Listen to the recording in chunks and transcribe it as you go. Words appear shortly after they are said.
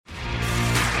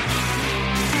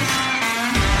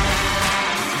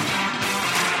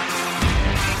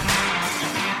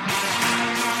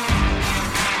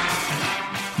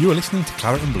You are listening to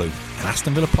Claret and Blue, an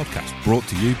Aston Villa podcast brought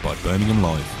to you by Birmingham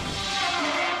Live.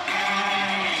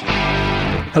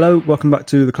 Hello, welcome back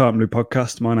to the Claret and Blue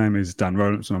podcast. My name is Dan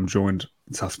Rowlands and I'm joined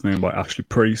this afternoon by Ashley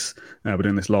Priest. We're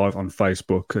doing this live on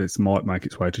Facebook. It might make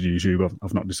its way to YouTube.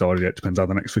 I've not decided yet. Depends how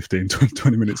the next 15,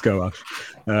 20 minutes go,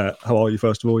 Ash. How are you,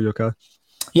 first of all? You okay?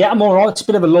 Yeah, I'm all right. It's a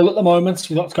bit of a lull at the moment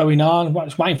with what's going on. I'm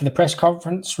just waiting for the press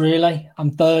conference, really, on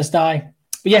Thursday.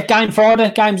 But yeah, game Friday.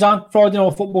 Game's on. Friday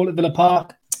night football at Villa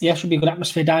Park. Yeah, should be a good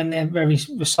atmosphere down there. Very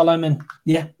solemn. And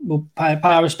yeah, we'll pay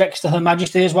our respects to Her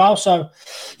Majesty as well. So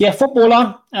yeah, football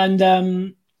on.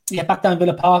 And back down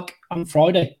Villa Park on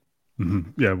Friday.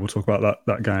 Mm-hmm. Yeah, we'll talk about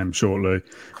that game shortly.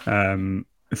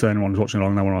 If anyone's watching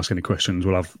along and they want to ask any questions,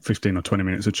 we'll have 15 or 20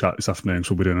 minutes of chat this afternoon.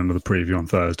 So we'll be doing another preview on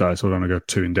Thursday. So I don't want to go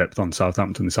too in depth on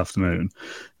Southampton this afternoon.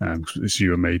 It's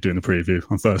you and me doing the preview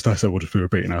on Thursday, so we'll just be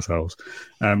repeating ourselves.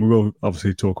 We will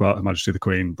obviously talk about Her Majesty the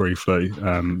Queen briefly.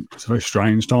 It's a very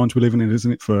strange time to be living in,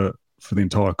 isn't it, for the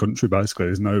entire country, basically.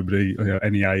 There's nobody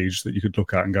any age that you could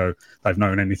look at and go, they've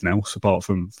known anything else apart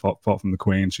from the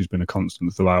Queen. She's been a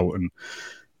constant throughout, and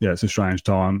yeah, it's a strange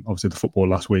time. Obviously, the football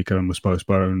last weekend was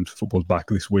postponed. Football's back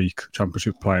this week.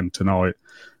 Championship playing tonight.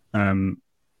 To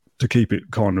keep it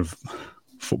kind of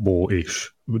football-ish,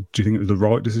 do you think it was the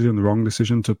right decision, the wrong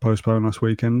decision to postpone last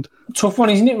weekend? Tough one,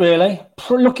 isn't it, really?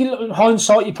 Looking at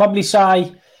hindsight, you'd probably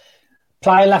say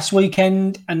play last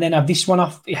weekend and then have this one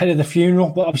off ahead of the funeral.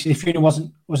 But obviously, the funeral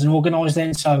wasn't organised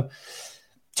then, so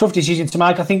tough decision to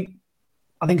make. I think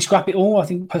scrap it all. I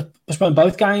think postpone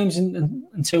both games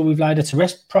until we've laid her to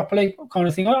rest properly, kind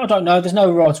of thing. I don't know. There's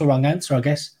no right or wrong answer, I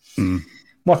guess.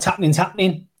 What's happening's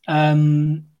happening.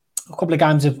 A couple of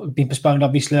games have been postponed,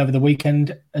 obviously, over the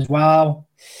weekend as well.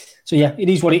 So, yeah, it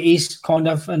is what it is, kind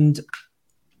of. And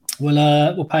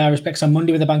we'll pay our respects on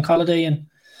Monday with a bank holiday and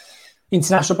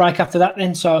international break after that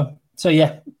then. So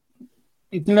yeah,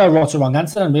 no right or wrong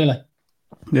answer then, really.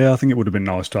 Yeah, I think it would have been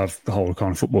nice to have the whole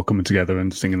kind of football coming together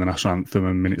and singing the national anthem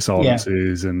and minute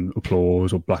silences and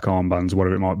applause or black armbands or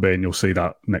whatever it might be. And you'll see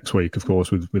that next week, of course,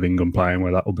 with England playing,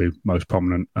 where that will be most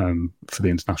prominent for the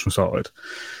international side.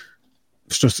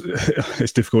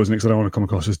 It's difficult, isn't it? Because I don't want to come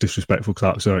across as disrespectful,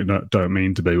 because I certainly don't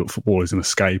mean to be, but football is an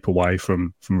escape away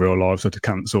from real life. So to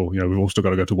cancel, we've all still got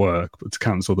to go to work, but to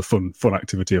cancel the fun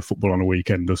activity of football on a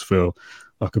weekend does feel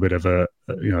like a bit of a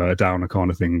downer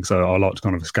kind of thing. So I like to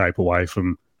kind of escape away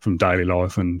from daily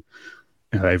life, and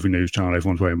every news channel,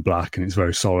 everyone's wearing black and it's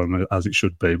very solemn, as it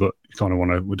should be. But you kind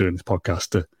of we're doing this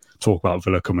podcast to talk about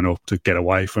Villa coming up, to get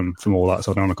away from all that.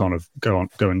 So I don't want to kind of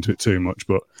go into it too much.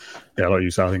 But yeah, like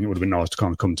you said, I think it would have been nice to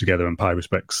kind of come together and pay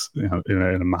respects, in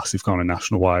a massive kind of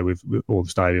national way with all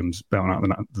the stadiums belting out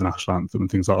the national anthem and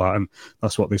things like that. And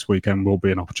that's what this weekend will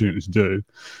be an opportunity to do.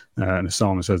 And as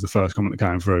Simon says, the first comment that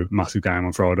came through, massive game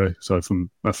on Friday. So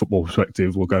from a football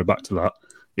perspective, we'll go back to that.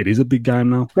 It is a big game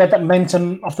now. We had that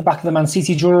momentum off the back of the Man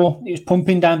City draw. It was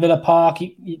pumping down Villa Park.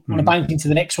 You want to bank into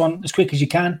the next one as quick as you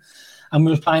can. And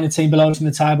we were playing a team below us in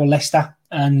the table, Leicester,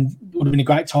 and it would have been a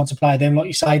great time to play them, like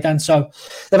you say, Dan. So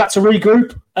they've had to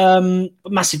regroup.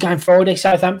 Massive game Friday,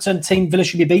 Southampton. Team Villa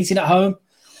should be beating at home.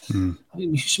 I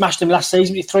think we smashed them last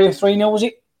season. 3-3-0, was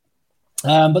it?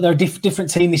 But they're a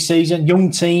different team this season. Young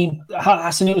team.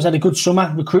 Hasenhüttl's had a good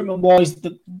summer, recruitment-wise.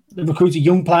 They've recruited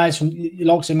young players from the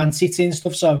likes of Man City and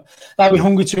stuff. So they'll be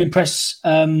hungry to impress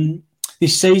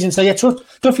this season. So yeah,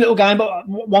 tough little game, but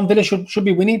one Villa should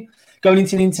be winning. Going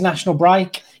into the international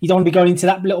break, you don't want to be going into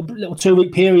that little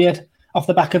 2-week period off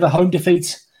the back of a home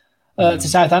defeat to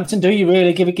Southampton, do you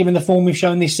really? Given the form we've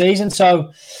shown this season,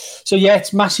 so yeah,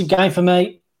 it's a massive game for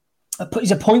me.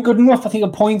 Is a point good enough? I think a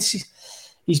point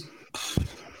is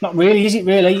not really, is it?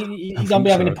 Really, you don't be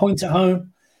having a point at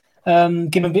home,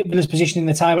 given Villa's position in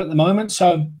the table at the moment.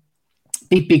 So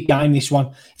big game this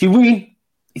one. If you win,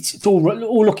 it's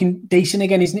all looking decent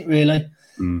again, isn't it? Really.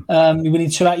 You're winning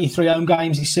 2 out of your 3 home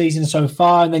games this season so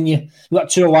far, and then you've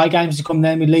got 2 away games to come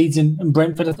then with Leeds and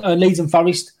Brentford, Leeds and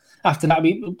Forest. After that, will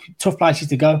be tough places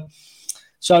to go.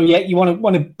 So yeah, you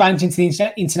want to bounce into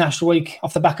the international week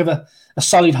off the back of a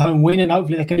solid home win, and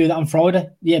hopefully they can do that on Friday.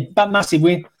 Yeah, that massive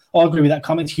win. I agree with that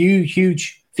comment.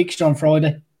 Huge fixture on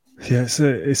Friday. Yeah, it's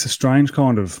a strange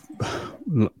kind of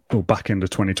back end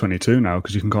of 2022 now,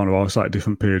 because you can kind of isolate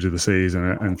different periods of the season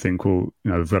and think, well,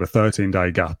 we've got a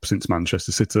 13-day gap since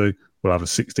Manchester City. We'll have a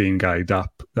 16-day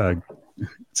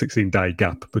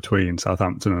gap between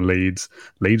Southampton and Leeds.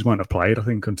 Leeds won't have played, I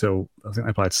think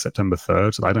they played September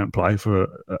 3rd, so they don't play for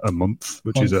a month,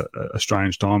 which is a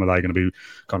strange time. Are they going to be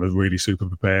kind of really super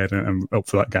prepared and up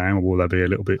for that game, or will they be a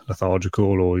little bit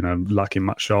lethargical or lacking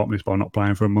match sharpness by not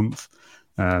playing for a month?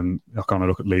 I kind of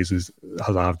look at Leeds as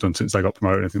I have done since they got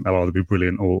promoted. I think they'll either be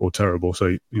brilliant or terrible.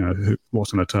 So,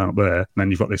 what's going to turn up there? And then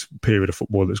you've got this period of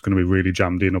football that's going to be really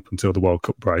jammed in up until the World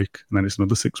Cup break. And then it's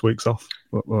another 6 weeks off,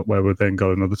 where we'll then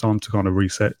go another time to kind of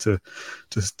reset, to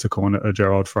coin a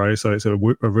Gerrard phrase. So it's a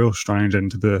real strange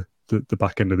end to the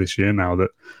back end of this year now,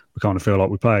 that we kind of feel like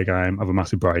we play a game, have a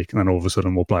massive break, and then all of a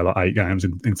sudden we'll play like 8 games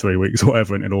in 3 weeks or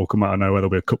whatever, and it'll all come out of nowhere. There'll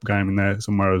be a cup game in there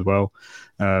somewhere as well.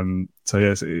 So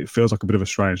yes, it feels like a bit of a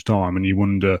strange time, and you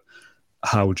wonder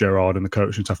how Gerrard and the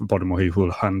coaching staff at Bodymoor Heath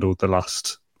will have handled the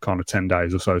last kind of 10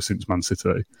 days or so since Man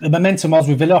City. The momentum was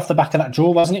with Villa off the back of that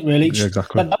draw, wasn't it, really? Yeah,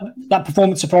 exactly. That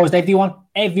performance surprised everyone,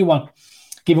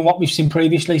 given what we've seen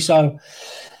previously. So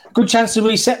good chance to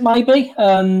reset maybe,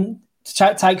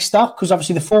 to take stock, because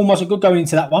obviously the form wasn't good going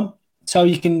into that one. So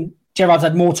Gerrard's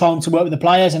had more time to work with the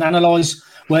players and analyse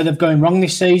where they've gone wrong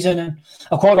this season. And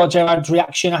I quite like Gerrard's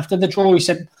reaction after the draw. He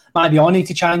said, maybe I need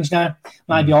to change now.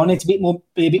 Maybe I need to be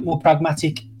a bit more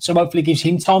pragmatic. So hopefully it gives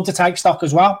him time to take stock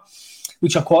as well,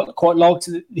 which I quite liked,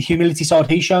 the humility side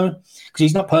he's shown, because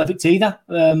he's not perfect either.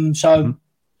 So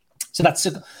that's,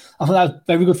 I thought that was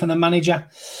very good from the manager.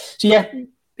 So yeah,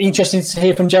 interesting to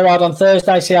hear from Gerrard on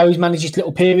Thursday, see how he's managed this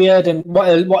little period and what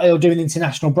he'll do in the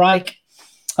international break.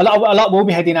 A lot will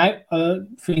be heading out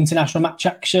for international match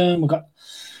action. We've got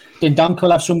Dundunk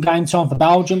will have some game time for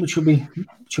Belgium, which will be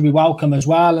welcome as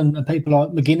well. And people like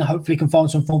McGinn hopefully can find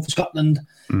some form for Scotland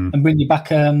and bring you back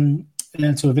to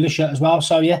a Villa shirt as well.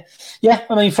 So yeah.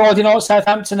 I mean, Friday night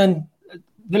Southampton, and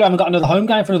Villa haven't got another home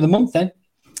game for another month then.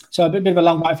 So a bit of a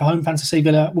long wait for home fans to see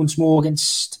Villa once more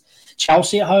against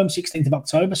Chelsea at home, 16th of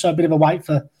October. So a bit of a wait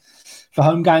for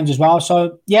home games as well.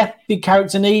 So yeah, big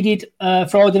character needed.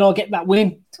 Friday night, get that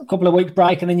win, a couple of weeks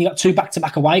break, and then you got 2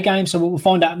 back-to-back away games. So we'll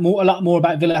find out a lot more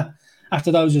about Villa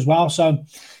after those as well. So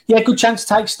yeah, good chance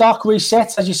to take stock,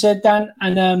 reset, as you said, Dan.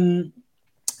 And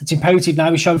it's imperative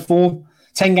now we show form.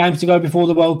 10 games to go before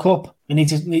the World Cup. We need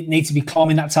to be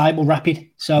climbing that table rapid.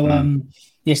 So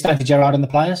it's down to Gerrard and the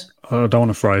players. I don't want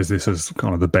to phrase this as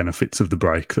kind of the benefits of the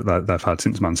break that they've had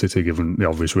since Man City, given the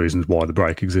obvious reasons why the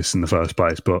break exists in the first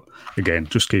place. But again,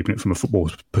 just keeping it from a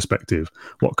football perspective,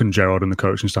 what can Gerrard and the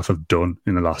coaching staff have done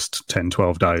in the last 10,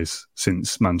 12 days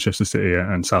since Manchester City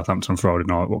and Southampton on Friday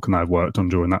night? What can they have worked on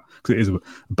during that? Because it is a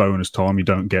bonus time. You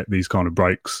don't get these kind of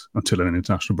breaks until an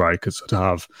international break. So to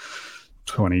have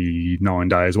 29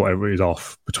 days, whatever it is,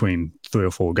 off between 3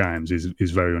 or 4 games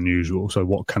is very unusual. So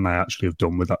what can they actually have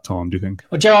done with that time, do you think?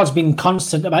 Well, Gerrard's been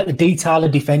constant about the detail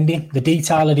of defending.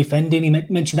 He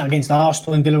mentioned that against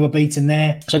Arsenal, and Villa were beaten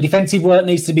there. So defensive work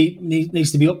needs to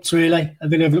be upped, really.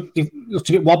 Villa have looked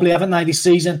a bit wobbly, haven't they, this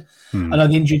season? I know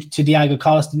the injury to Diego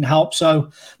Carlos didn't help.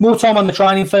 So more time on the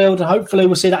training field, and hopefully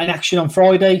we'll see that in action on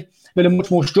Friday. Villa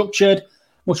much more structured,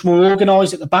 much more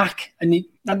organised at the back, and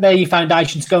they're your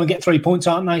foundation to go and get 3 points,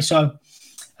 aren't they? So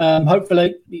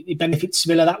hopefully it benefits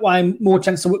Villa that way. More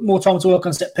time to work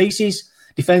on set pieces,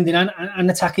 defending and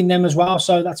attacking them as well.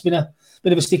 So that's been a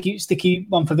bit of a sticky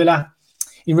one for Villa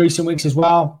in recent weeks as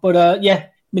well. But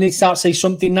we need to start to see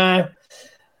something now.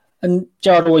 And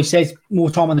Gerrard always says more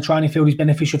time on the training field is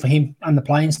beneficial for him and the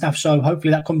playing staff. So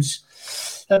hopefully that comes.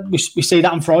 We see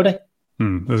that on Friday.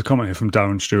 There's a comment here from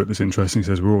Darren Stewart that's interesting. He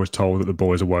says, we're always told that the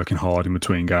boys are working hard in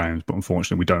between games, but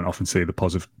unfortunately we don't often see the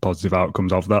positive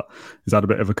outcomes of that. Is that a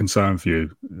bit of a concern for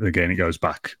you? Again,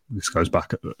 this goes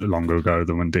back longer ago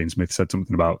than when Dean Smith said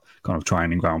something about kind of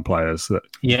training ground players that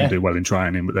can do well in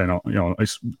training, but they're not,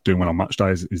 it's doing well on match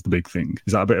days is the big thing.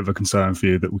 Is that a bit of a concern for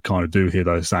you that we kind of do hear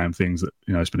those same things, that,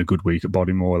 it's been a good week at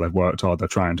Bodymoor, they've worked hard, they've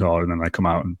trained hard, and then they come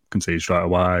out and concede straight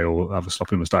away or have a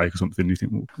sloppy mistake or something? You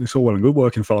think, well, it's all well and good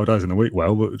working 5 days in the week, but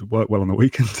it work well on the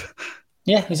weekend.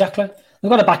 Yeah, exactly. They've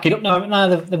got to back it up now.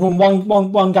 They've won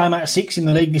one game out of 6 in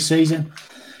the league this season.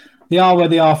 They are where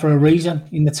they are for a reason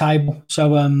in the table.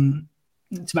 So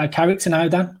it's about character now,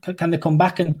 Dan. Can they come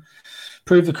back and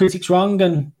prove the critics wrong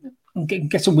and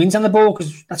get some wins on the ball?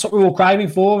 Because that's what we're all craving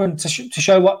for, and to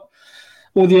show what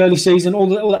all the early season,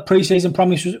 all that pre-season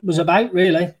promise was about,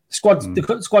 really.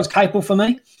 The squad's capable for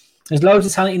me. There's loads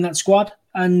of talent in that squad,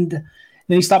 and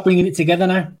they need to start bringing it together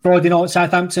now. Friday night,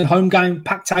 Southampton, home game,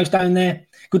 packed house down there.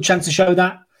 Good chance to show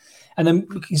that. And then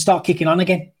we can start kicking on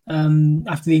again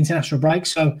after the international break.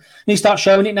 So we need to start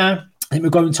showing it now. I think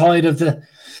we're growing tired of the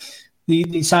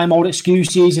same old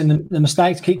excuses and the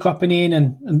mistakes keep cropping in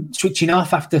and switching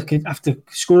off after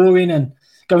scoring and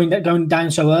going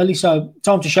down so early. So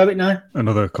time to show it now.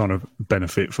 Another kind of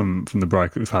benefit from the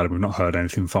break that we've had, and we've not heard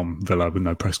anything from Villa with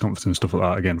no press conference and stuff like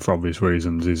that, again, for obvious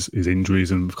reasons, is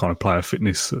injuries and kind of player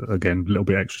fitness. Again, a little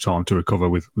bit extra time to recover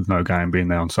with no game being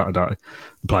there on Saturday.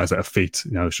 The players that are fit,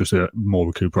 it's just a more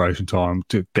recuperation time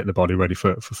to get the body ready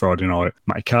for Friday night.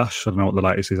 Matty Cash, I don't know what the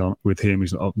latest is on with him.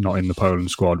 He's not in the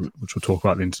Poland squad, which we'll talk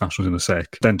about the internationals in a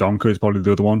sec. Then Donker is probably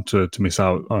the other one to miss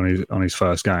out on his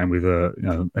first game with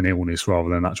an illness rather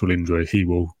than an actual injury.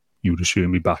 You would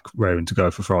assume, be back raring to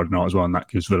go for Friday night as well, and that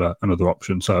gives Villa another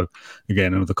option. So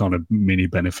again, another kind of mini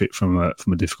benefit from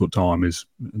a difficult time is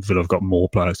Villa have got more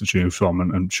players to choose from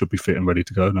and should be fit and ready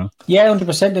to go now. Yeah, 100%.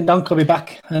 Dendoncker will be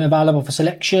back and available for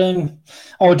selection.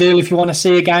 Ideal if you want to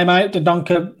see a game out.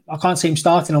 Dendoncker, I can't see him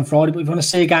starting on Friday, but if you want to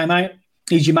see a game out,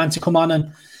 he's your man to come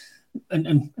on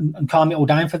and calm it all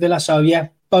down for Villa. So yeah,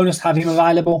 bonus to have him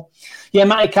available. Yeah,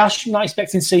 Matty Cash, not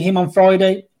expecting to see him on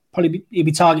Friday. Probably he'll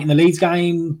be targeting the Leeds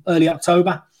game early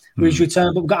October for his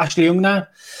return. But we've got Ashley Young now,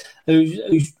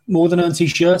 who's more than earned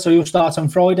his shirt, so he'll start on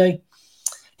Friday.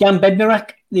 Jan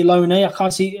Bednarek, the loanee,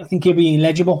 I think he'll be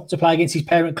ineligible to play against his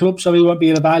parent club, so he won't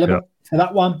be available for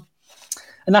that one.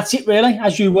 And that's it, really,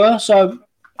 as you were. So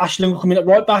Ashley Young coming up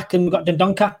right back, and we've got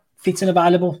Dendoncker fit and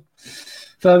available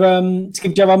for to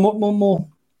give Gerard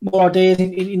more ideas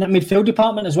in that midfield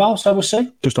department as well. So we'll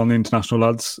see. Just on the international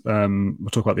lads, we'll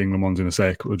talk about the England ones in a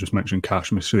sec. We'll just mention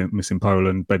Cash missing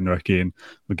Poland, Bednarek in.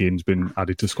 McGinn's been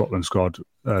added to Scotland squad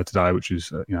today, which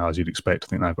is as you'd expect. I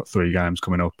think they've got 3 games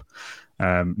coming up.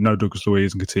 No Douglas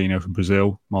Luiz and Coutinho from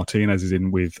Brazil. Martinez is in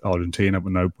with Argentina,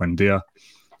 but no Buendia.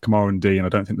 Kamara and Dean, I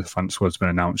don't think the France squad's been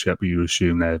announced yet, but you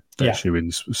assume they're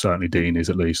shoo-ins. Certainly Dean is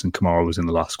at least, and Kamara was in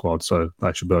the last squad, so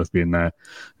they should both be in there.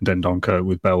 And Dendoncker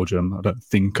with Belgium. I don't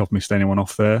think I've missed anyone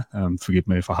off there. Forgive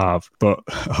me if I have. But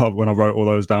when I wrote all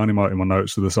those down in my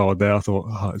notes to the side there, I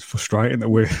thought, it's frustrating that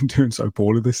we're doing so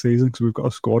poorly this season because we've got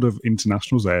a squad of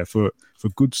internationals there for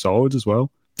good sides as well.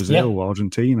 Brazil,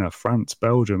 Argentina, France,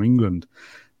 Belgium, England.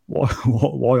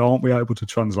 Why aren't we able to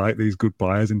translate these good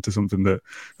players into something that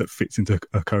fits into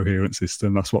a coherent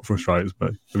system? That's what frustrates me.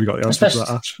 Have you got the answer to that,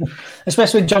 Ash?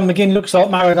 Especially when John McGinn looks like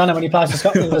Maradona when he plays for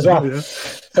Scotland as well.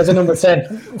 As a number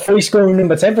 10. Free scoring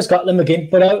number 10 for Scotland, McGinn.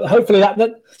 But hopefully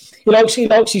that he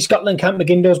likes his Scotland camp.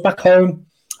 McGinn does back home,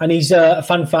 and he's a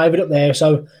fan favourite up there.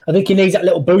 So I think he needs that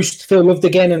little boost to feel loved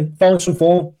again and find some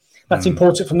form. That's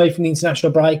important for me from the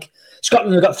international break.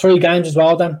 Scotland have got 3 games as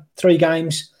well, Dan. 3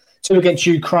 games. 2 against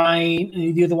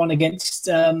Ukraine, the other one against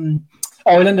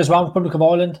Ireland as well, Republic of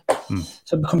Ireland.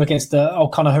 So we come against the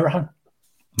O'Connor-Hurahan.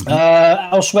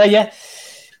 Elsewhere,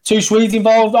 2 Swedes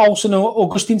involved, Olsen and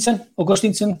Augustinsson.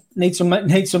 Augustinsson needs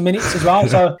some minutes as well.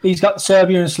 So he's got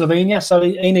Serbia and Slovenia, so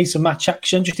he needs some match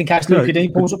action just in case Luka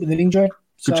Dean pulls up with an injury.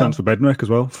 Good chance for Bednarek as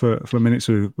well for minutes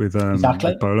with Poland.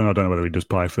 I don't know whether he does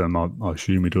play for them. I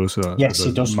assume he does. So yes,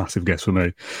 he does. Massive guess for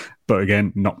me. But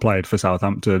again, not played for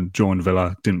Southampton. Joined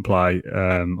Villa, didn't play.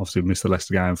 Obviously missed the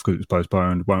Leicester game because it was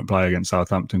postponed. Won't play against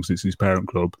Southampton because it's his parent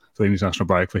club. So the international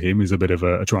break for him is a bit of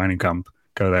a training camp.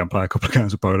 Go there and play a couple of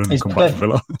games with Poland and come back to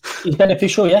Villa. He's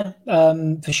beneficial,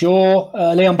 for sure.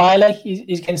 Leon Bailey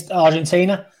is against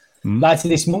Argentina later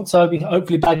this month. So he'll be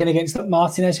hopefully bagging against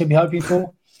Martinez, he'll be hoping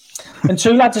for. And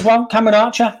 2 lads as well, Cameron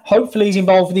Archer. Hopefully he's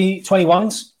involved with the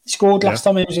 21s. He scored last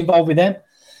time he was involved with them.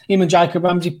 Him and Jacob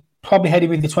Ramsey probably headed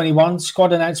with the 21s.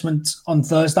 Squad announcement on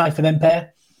Thursday for them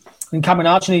pair. And Cameron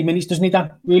Archer needs minutes, doesn't he,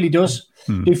 Dan? Really does.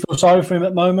 Do feel sorry for him at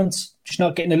the moment. Just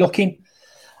not getting a look in.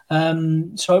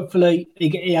 So hopefully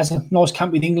he has a nice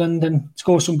camp with England and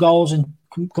scores some goals and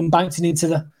come bouncing into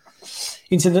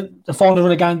the final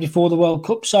run of games before the World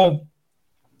Cup. So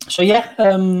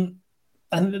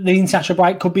and the international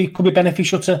break could be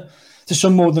beneficial to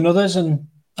some more than others, and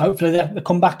hopefully they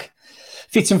come back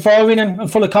fit and firing and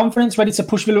full of confidence, ready to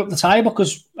push Villa up the table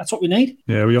because that's what we need.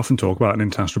 Yeah, we often talk about an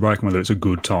international break and whether it's a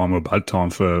good time or a bad time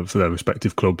for their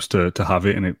respective clubs to have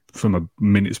it. And from a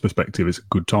minutes perspective, it's a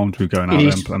good time to be going out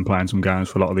there and playing some games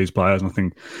for a lot of these players. And I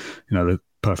think, the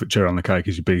perfect cherry on the cake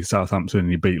is you beat Southampton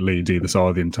and you beat Leeds either side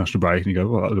of the international break, and you go,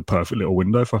 well, that was a perfect little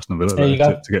window for Aston Villa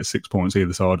to get 6 points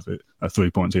either side of it,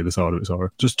 3 points either side of it, sorry.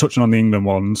 Just touching on the England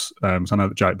ones, so I know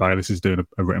that Jake Bayliss is doing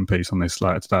a written piece on this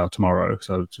later today or tomorrow,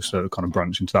 so just to kind of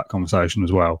branch into that conversation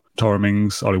as well. Tara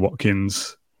Mings, Ollie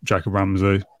Watkins, Jacob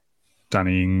Ramsey,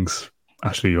 Danny Ings,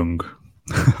 Ashley Young.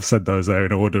 I've said those there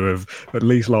in order of at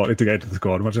least likely to get into the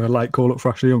squad. Imagine a late call up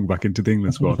for Ashley Young back into the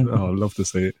England squad. I'd love to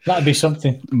see it. That'd be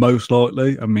something. Most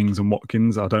likely, Mings and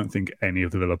Watkins. I don't think any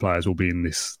of the Villa players will be in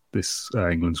this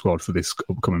England squad for this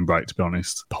upcoming break, to be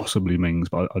honest. Possibly Mings,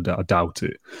 but I doubt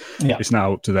it. Yeah. It's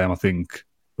now up to them, I think.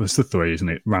 it's the three, isn't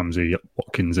it? Ramsey,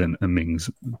 Watkins, and Mings.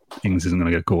 Ings isn't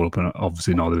going to get called up, and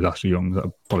obviously neither is Ashley Young.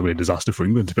 That'd probably be a disaster for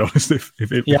England, to be honest.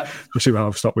 Especially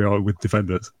how stopped we are with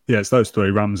defenders. Yeah, it's those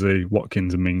three: Ramsey,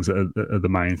 Watkins, and Mings are the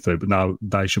main three. But now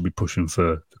they should be pushing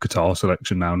for the Qatar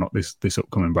selection now, not this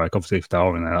upcoming break. Obviously, if they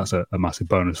are in there, that's a massive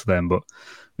bonus for them. But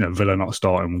Villa not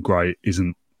starting great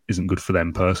isn't good for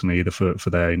them personally either for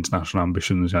their international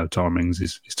ambitions. Tyrone Mings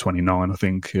is 29, I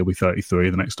think. He'll be 33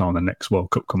 the next time the next World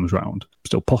Cup comes round.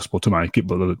 Still possible to make it,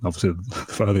 but obviously the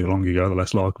further along you go, the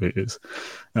less likely it is.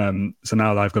 So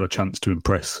now they've got a chance to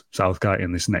impress Southgate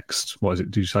in this next, what is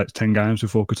it, did you say it's 10 games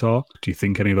before Qatar? Do you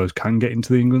think any of those can get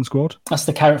into the England squad? That's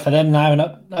the carrot for them now, and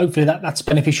hopefully that's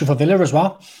beneficial for Villa as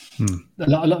well. A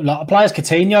lot of players.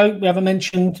 Coutinho, we haven't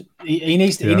mentioned, he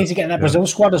needs to get in that Brazil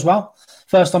squad as well.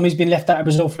 First time he's been left out of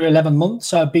Brazil for 11 months,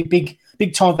 so big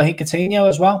time for Coutinho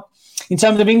as well. In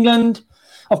terms of England,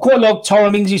 I've quite liked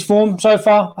Tyrone Mings' form so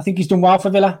far. I think he's done well for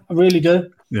Villa. I really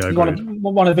do. Yeah, he's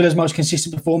one of Villa's most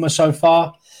consistent performers so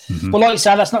far. Mm-hmm. But like you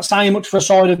said, that's not saying much for a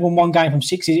side who've won one game from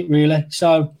 6, is it really?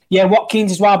 So, yeah,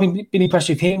 Watkins as well. I've been impressed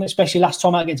with him, especially last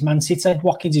time out against Man City.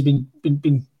 Watkins has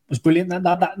was brilliant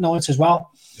that night as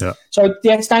well. Yeah. So,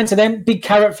 yeah, it's down to them. Big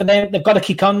carrot for them. They've got to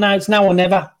kick on now. It's now or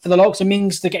never for the likes of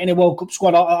Mings to get in a World Cup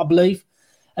squad, I believe.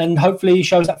 And hopefully he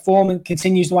shows that form and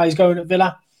continues the way he's going at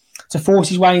Villa to force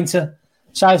his way into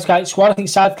Southgate's squad. I think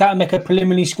Southgate will make a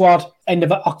preliminary squad end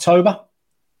of October.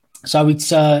 So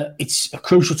it's a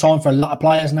crucial time for a lot of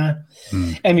players now.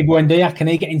 Emi Buendia, can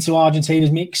he get into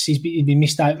Argentina's mix? He's been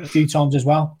missed out a few times as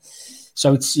well.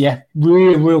 So it's,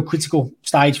 real critical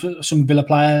stage for some Villa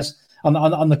players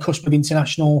on the cusp of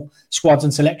international squads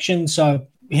and selections. So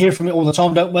we hear from it all the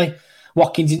time, don't we?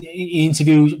 Watkins in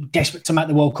interview, desperate to make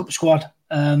the World Cup squad.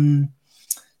 I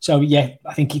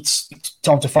think it's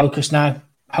time to focus now,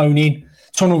 hone in,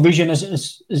 tunnel vision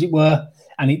as it were,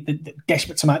 and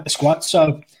desperate to make the squad.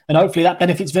 So, and hopefully that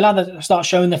benefits Villa. They start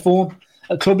showing their form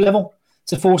at club level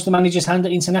to force the manager's hand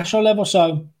at international level.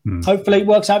 So hopefully it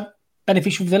works out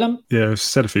beneficial for Villa. Yeah, I've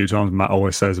said a few times, Matt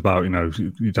always says about,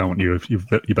 you don't want your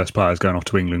best players going off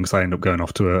to England because they end up going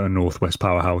off to a northwest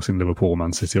powerhouse in Liverpool,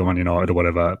 Man City or Man United or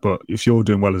whatever. But if you're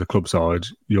doing well as a club side,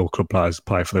 your club players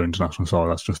play for their international side.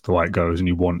 That's just the way it goes. And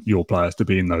you want your players to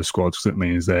be in those squads because it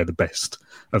means they're the best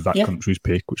of that country's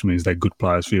pick, which means they're good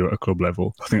players for you at a club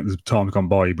level. I think there's times gone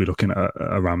by, you'd be looking at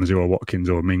a Ramsey or a Watkins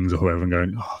or a Mings or whoever and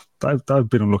going, they've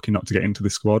been unlucky not to get into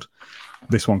this squad.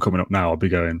 This one coming up now, I'll be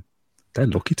going, they're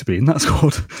lucky to be in that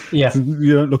squad. Yeah.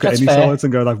 You don't look at any sides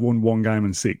and go, they've won one game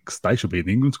in 6. They should be in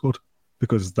the England squad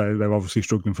because they're obviously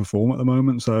struggling for form at the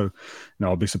moment. So,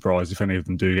 I'll be surprised if any of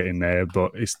them do get in there.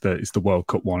 But it's the World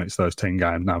Cup one. It's those 10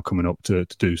 games now coming up to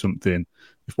do something.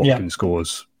 If Watkins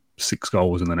scores 6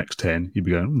 goals in the next 10, you'd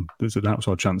be going, there's an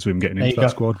outside chance of him getting into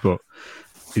that squad. But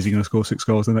is he going to score 6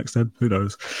 goals in the next 10? Who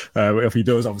knows? If he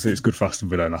does, obviously it's good for Aston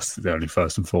Villa, and that's the only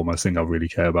first and foremost thing I really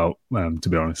care about, to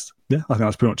be honest. Yeah, I think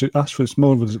that's pretty much it. Ash, it's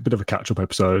more of a bit of a catch-up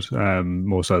episode,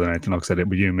 more so than anything. Like I said, it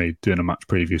was you and me doing a match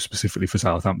preview specifically for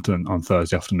Southampton on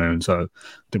Thursday afternoon, so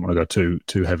didn't want to go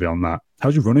too heavy on that.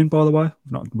 How's your running, by the way?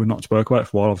 We've not spoke about it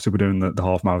for a while. Obviously, we're doing the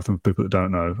half marathon for people that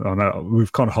don't know. I know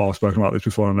we've kind of half spoken about this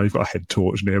before. I know you've got a head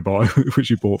torch nearby, which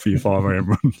you bought for your 5 a.m.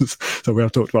 runs. So we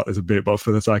have talked about this a bit, but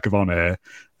for the sake of on air,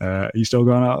 are you still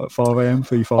going out at 5 a.m.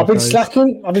 for your 5 days?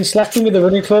 I've been slacking with the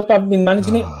running club. I haven't been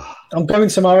managing it. I'm going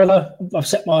tomorrow though. I've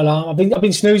set my alarm. I've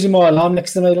been snoozing my alarm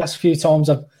next to me the last few times.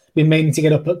 I've been meaning to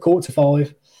get up at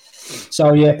 4:45.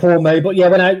 So yeah, poor me. But yeah,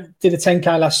 when I did a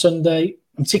 10k last Sunday,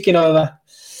 I'm ticking over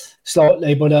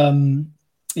slightly. But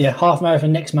half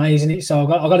marathon next May, isn't it? So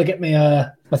I've got to get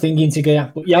my thing into gear.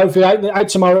 But yeah, hopefully out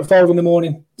tomorrow at 5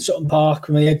 a.m, Sutton Park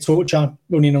with my head torch on,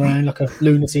 running around like a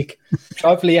lunatic. So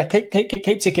hopefully,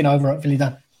 keep ticking over. Hopefully,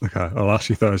 Dan. Okay, I'll ask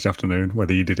you Thursday afternoon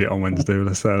whether you did it on Wednesday.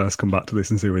 Let's come back to this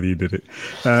and see whether you did it.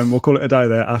 We'll call it a day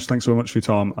there. Ash, thanks so much for your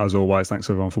time, as always. Thanks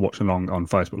everyone for watching along on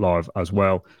Facebook Live as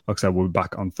well. Like I said, we'll be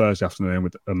back on Thursday afternoon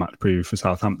with a match preview for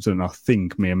Southampton. I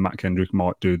think me and Matt Kendrick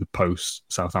might do the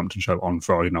post-Southampton show on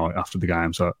Friday night after the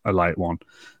game, so a late one.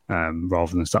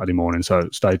 Rather than Saturday morning, so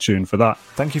stay tuned for that.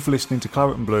 Thank you for listening to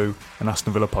Claret and Blue, an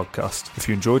Aston Villa podcast. If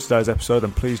you enjoyed today's episode,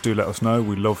 then please do let us know.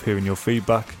 We love hearing your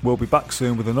feedback. We'll be back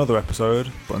soon with another episode,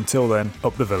 but until then,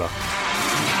 up the Villa.